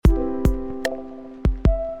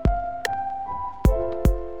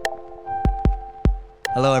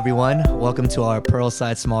Hello, everyone. Welcome to our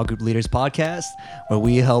Pearlside Small Group Leaders podcast, where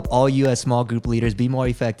we help all you as small group leaders be more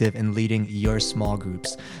effective in leading your small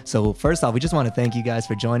groups. So first off, we just want to thank you guys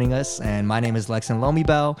for joining us. And my name is Lexon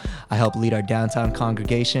Lomibel. I help lead our downtown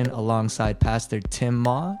congregation alongside Pastor Tim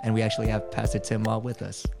Ma, and we actually have Pastor Tim Ma with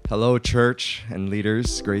us. Hello, church and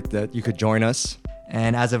leaders. Great that you could join us.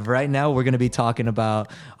 And as of right now, we're going to be talking about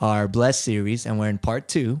our Blessed series, and we're in part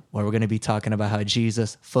 2, where we're going to be talking about how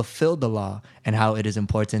Jesus fulfilled the law and how it is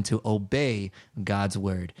important to obey God's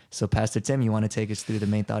word. So, Pastor Tim, you want to take us through the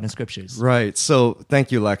main thought in scriptures? Right. So,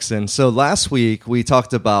 thank you, Lexon. So, last week, we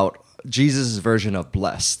talked about Jesus' version of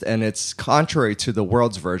blessed, and it's contrary to the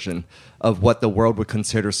world's version of what the world would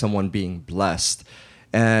consider someone being blessed.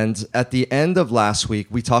 And at the end of last week,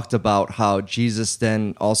 we talked about how Jesus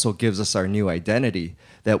then also gives us our new identity,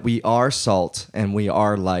 that we are salt and we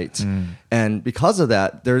are light. And because of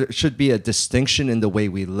that, there should be a distinction in the way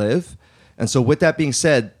we live. And so with that being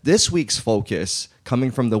said, this week's focus,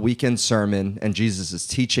 coming from the weekend sermon and Jesus'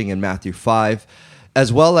 teaching in Matthew 5,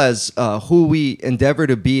 as well as who we endeavor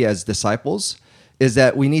to be as disciples, is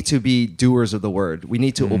that we need to be doers of the word. We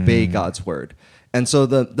need to obey God's word. And so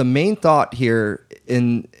the main thought here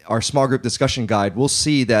in our small group discussion guide, we'll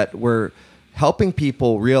see that we're helping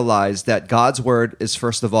people realize that God's word is,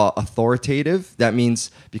 first of all, authoritative. That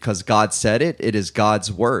means because God said it, it is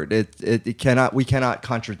God's word. We cannot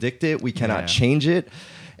contradict it. We cannot change it.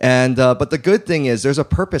 And but the good thing is there's a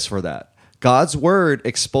purpose for that. God's word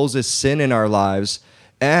exposes sin in our lives.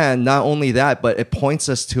 And not only that, but it points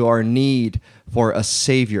us to our need for a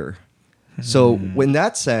savior. So in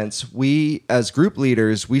that sense, we as group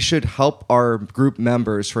leaders, we should help our group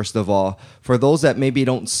members, first of all, for those that maybe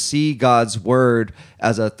don't see God's word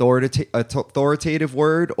as an authoritative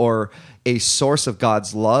word or a source of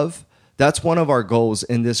God's love. That's one of our goals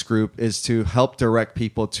in this group, is to help direct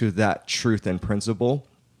people to that truth and principle.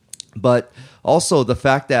 But also the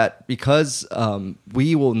fact that because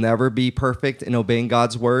we will never be perfect in obeying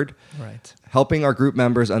God's word, right, helping our group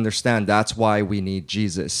members understand that's why we need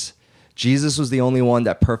Jesus. Jesus was the only one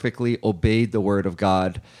that perfectly obeyed the word of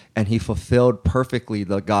God, and he fulfilled perfectly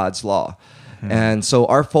the God's law. And so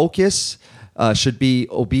our focus should be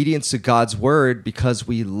obedience to God's word, because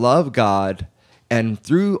we love God, and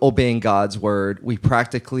through obeying God's word, we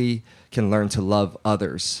practically can learn to love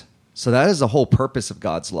others. So that is the whole purpose of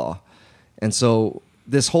God's law. And so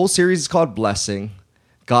this whole series is called Blessing.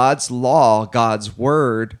 God's law, God's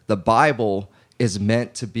word, the Bible is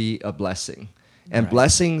meant to be a blessing. And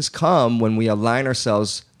blessings come when we align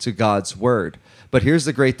ourselves to God's word. But here's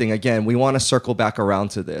the great thing. Again, we want to circle back around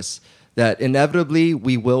to this, that inevitably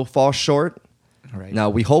we will fall short. Right. Now,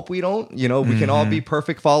 we hope we don't. We can all be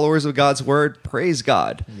perfect followers of God's word. Praise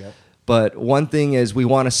God. Yep. But one thing is, we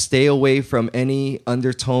want to stay away from any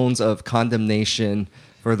undertones of condemnation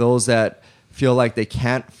for those that feel like they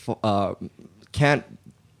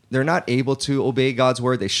they're not able to obey God's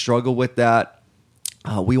word. They struggle with that.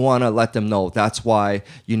 We want to let them know that's why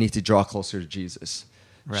you need to draw closer to Jesus.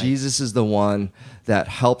 Right. Jesus is the one that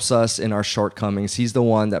helps us in our shortcomings. He's the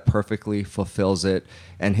one that perfectly fulfills it,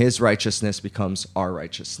 and his righteousness becomes our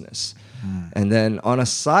righteousness. And then on a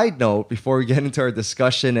side note, before we get into our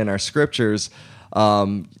discussion and our scriptures,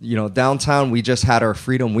 downtown, we just had our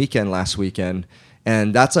Freedom Weekend last weekend,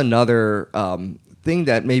 and that's another thing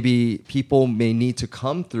that maybe people may need to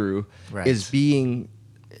come through, is being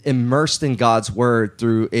immersed in God's word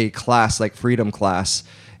through a class like Freedom Class,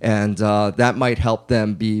 and that might help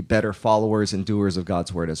them be better followers and doers of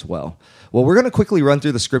God's word as well. Well, we're going to quickly run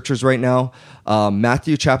through the scriptures right now.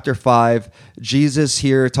 Matthew chapter 5, Jesus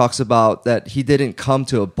here talks about that he didn't come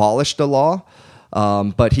to abolish the law,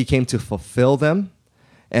 but he came to fulfill them.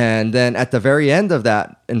 And then at the very end of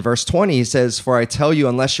that, in verse 20, he says, "For I tell you,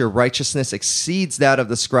 unless your righteousness exceeds that of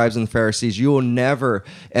the scribes and the Pharisees, you will never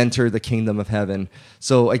enter the kingdom of heaven."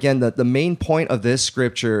 So again, the main point of this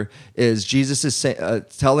scripture is Jesus is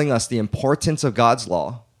telling us the importance of God's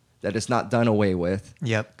law, that it's not done away with.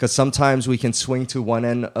 Yep. Because sometimes we can swing to one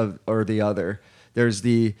end or the other. There's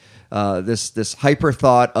the this hyper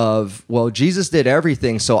thought of, well, Jesus did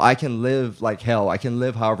everything, so I can live like hell. I can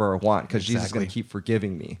live however I want because Jesus is going to keep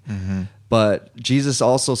forgiving me. But Jesus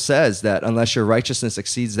also says that unless your righteousness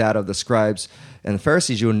exceeds that of the scribes and the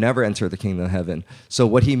Pharisees, you will never enter the kingdom of heaven. So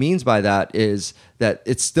what he means by that is that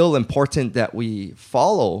it's still important that we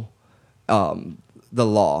follow the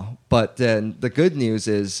law. But then the good news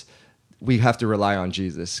is we have to rely on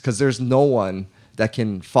Jesus, because there's no one that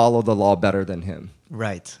can follow the law better than him.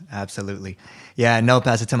 Right. Absolutely. Yeah, no,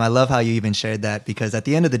 Pastor Tim, I love how you even shared that, because at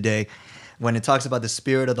the end of the day, when it talks about the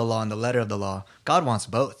spirit of the law and the letter of the law, God wants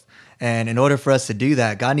both. And in order for us to do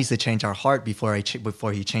that, God needs to change our heart before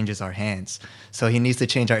he changes our hands. So he needs to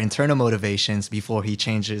change our internal motivations before he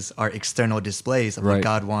changes our external displays of what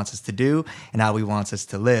God wants us to do and how he wants us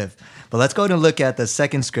to live. But let's go and look at the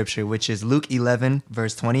second scripture, which is Luke 11,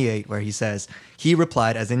 verse 28, where he says, he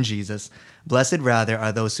replied, as in Jesus, blessed rather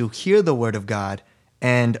are those who hear the word of God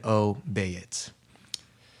and obey it.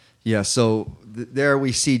 Yeah, so there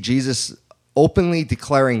we see Jesus openly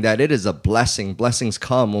declaring that it is a blessing. Blessings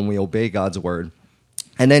come when we obey God's word.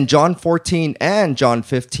 And then John 14 and John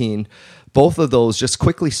 15, both of those, just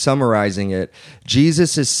quickly summarizing it,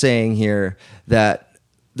 Jesus is saying here that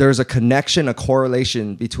there's a connection, a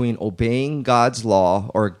correlation between obeying God's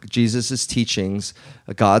law or Jesus' teachings,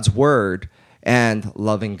 God's word, and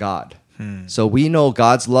loving God. So we know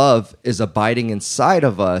God's love is abiding inside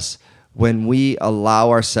of us when we allow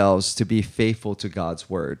ourselves to be faithful to God's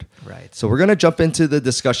word. Right. So we're going to jump into the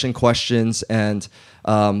discussion questions. And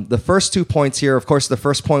the first 2 points here, of course, the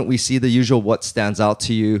first point we see the usual what stands out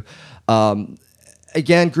to you.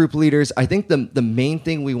 Again, group leaders, I think the main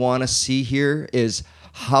thing we want to see here is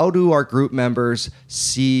how do our group members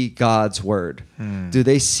see God's word? Do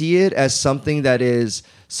they see it as something that is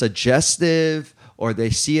suggestive, or they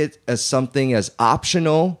see it as something as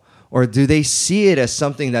optional? Or do they see it as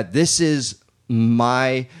something that this is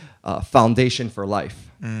my foundation for life?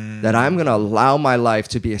 That I'm going to allow my life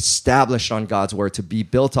to be established on God's word, to be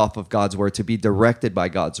built off of God's word, to be directed by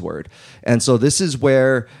God's word. And so this is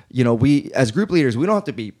where, we as group leaders, we don't have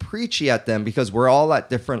to be preachy at them because we're all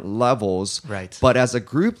at different levels. Right. But as a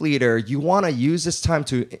group leader, you want to use this time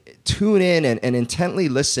to tune in and intently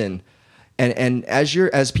listen. And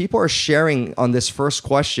as people are sharing on this first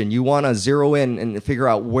question, you want to zero in and figure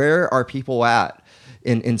out where are people at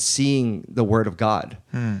in seeing the word of God.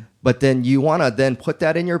 But then you want to then put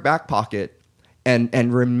that in your back pocket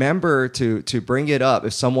and remember to bring it up.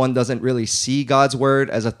 If someone doesn't really see God's word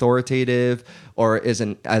as authoritative or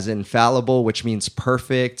isn't as infallible, which means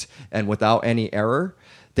perfect and without any error,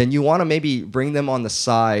 then you want to maybe bring them on the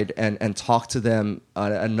side and talk to them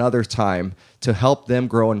another time to help them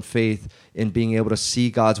grow in faith in being able to see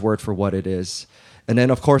God's word for what it is. And then,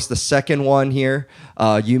 of course, the second one here,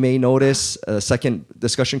 you may notice a second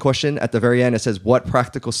discussion question at the very end. It says, what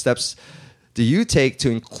practical steps do you take to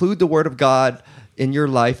include the word of God in your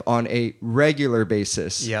life on a regular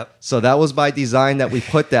basis? Yep. So that was by design that we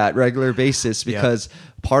put that regular basis because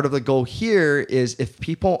part of the goal here is if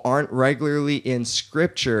people aren't regularly in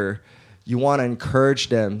Scripture, you want to encourage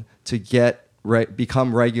them to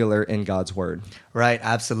become regular in God's word. Right,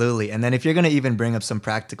 absolutely. And then if you're going to even bring up some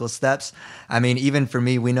practical steps, I mean, even for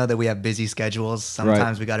me, we know that we have busy schedules.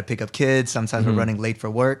 Sometimes we got to pick up kids. Sometimes we're running late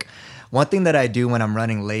for work. One thing that I do when I'm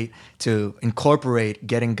running late to incorporate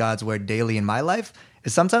getting God's word daily in my life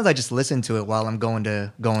is sometimes I just listen to it while I'm going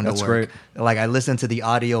to That's work. Great. Like I listen to the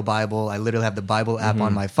audio Bible. I literally have the Bible app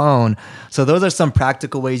on my phone. So those are some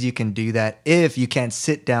practical ways you can do that if you can't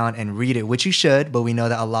sit down and read it, which you should, but we know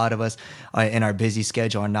that a lot of us in our busy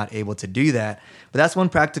schedule are not able to do that. But that's one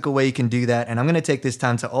practical way you can do that. And I'm going to take this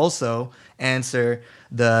time to also answer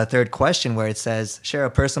the third question where it says, share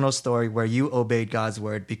a personal story where you obeyed God's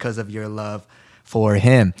word because of your love for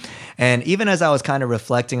him. And even as I was kind of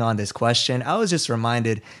reflecting on this question, I was just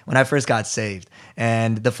reminded when I first got saved.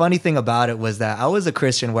 And the funny thing about it was that I was a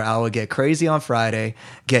Christian where I would get crazy on Friday,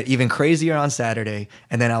 get even crazier on Saturday,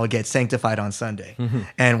 and then I would get sanctified on Sunday.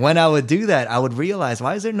 And when I would do that, I would realize,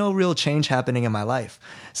 why is there no real change happening in my life?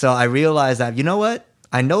 So I realized that, you know what?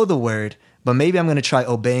 I know the word, but maybe I'm going to try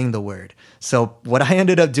obeying the word. So what I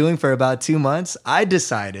ended up doing for about 2 months, I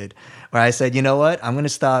decided, where I said, you know what, I'm going to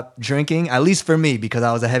stop drinking, at least for me, because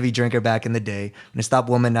I was a heavy drinker back in the day. I'm going to stop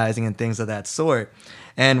womanizing and things of that sort.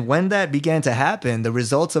 And when that began to happen, the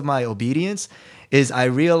results of my obedience is I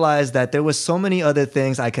realized that there was so many other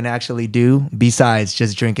things I can actually do besides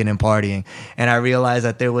just drinking and partying. And I realized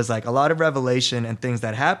that there was like a lot of revelation and things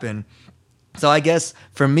that happened. So I guess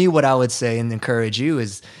for me, what I would say and encourage you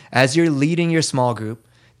is as you're leading your small group,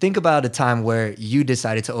 think about a time where you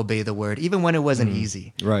decided to obey the word, even when it wasn't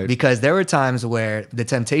easy. Right. Because there were times where the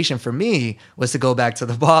temptation for me was to go back to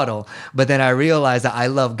the bottle. But then I realized that I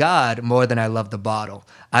love God more than I love the bottle.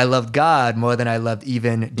 I loved God more than I loved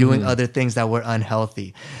even doing other things that were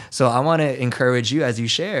unhealthy. So I want to encourage you as you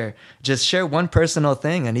share, just share one personal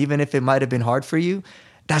thing. And even if it might have been hard for you,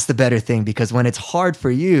 that's the better thing, because when it's hard for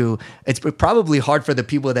you, it's probably hard for the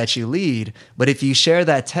people that you lead. But if you share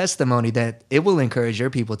that testimony, that it will encourage your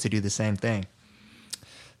people to do the same thing.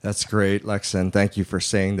 That's great, Lexon. Thank you for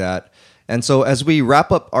saying that. And so as we wrap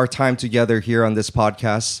up our time together here on this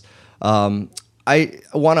podcast, I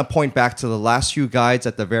want to point back to the last few guides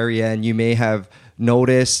at the very end. You may have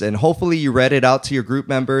noticed, and hopefully you read it out to your group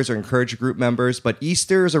members or encourage your group members, but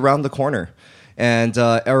Easter is around the corner. And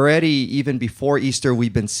already, even before Easter,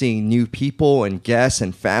 we've been seeing new people and guests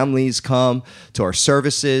and families come to our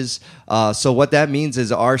services. So what that means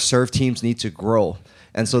is our serve teams need to grow.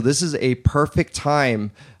 And so this is a perfect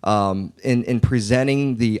time in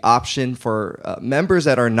presenting the option for members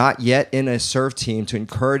that are not yet in a serve team to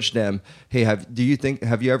encourage them. Hey, have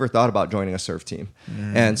you ever thought about joining a serve team?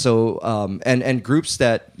 And so and groups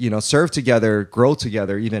that serve together, grow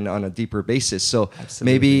together, even on a deeper basis. So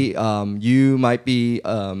maybe you might be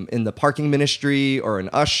in the parking ministry or an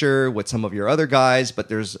usher with some of your other guys, but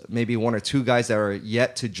there's maybe one or two guys that are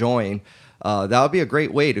yet to join. That would be a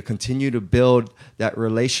great way to continue to build that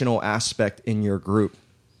relational aspect in your group.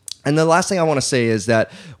 And the last thing I want to say is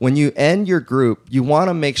that when you end your group, you want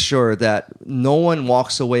to make sure that no one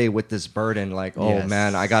walks away with this burden like, oh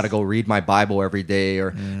man, I got to go read my Bible every day,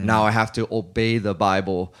 or now I have to obey the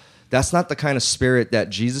Bible. That's not the kind of spirit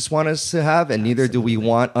that Jesus wants us to have, and neither do we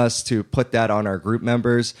want us to put that on our group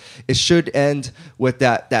members. It should end with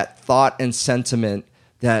that thought and sentiment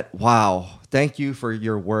that, wow, thank you for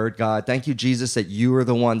your word, God. Thank you, Jesus, that you are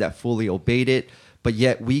the one that fully obeyed it, but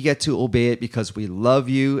yet we get to obey it because we love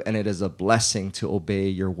you, and it is a blessing to obey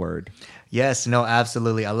your word. Yes, no,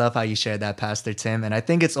 absolutely. I love how you shared that, Pastor Tim. And I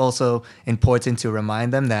think it's also important to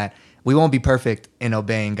remind them that we won't be perfect in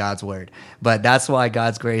obeying God's word. But that's why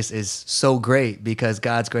God's grace is so great, because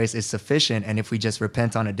God's grace is sufficient. And if we just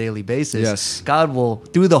repent on a daily basis, God will,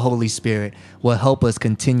 through the Holy Spirit, will help us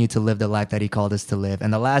continue to live the life that he called us to live.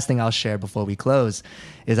 And the last thing I'll share before we close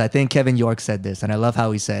is, I think Kevin York said this, and I love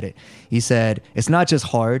how he said it. He said, it's not just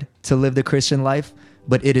hard to live the Christian life,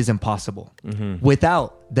 but it is impossible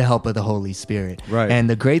without the help of the Holy Spirit. Right. And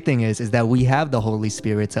the great thing is that we have the Holy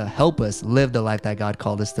Spirit to help us live the life that God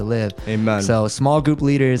called us to live. Amen. So small group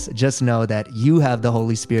leaders, just know that you have the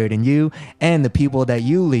Holy Spirit in you, and the people that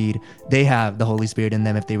you lead, they have the Holy Spirit in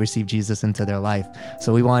them if they receive Jesus into their life.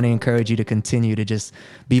 So we want to encourage you to continue to just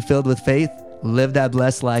be filled with faith, live that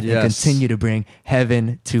blessed life, and continue to bring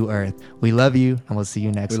heaven to earth. We love you, and we'll see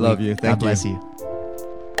you next week. We love you. Thank you. God bless you.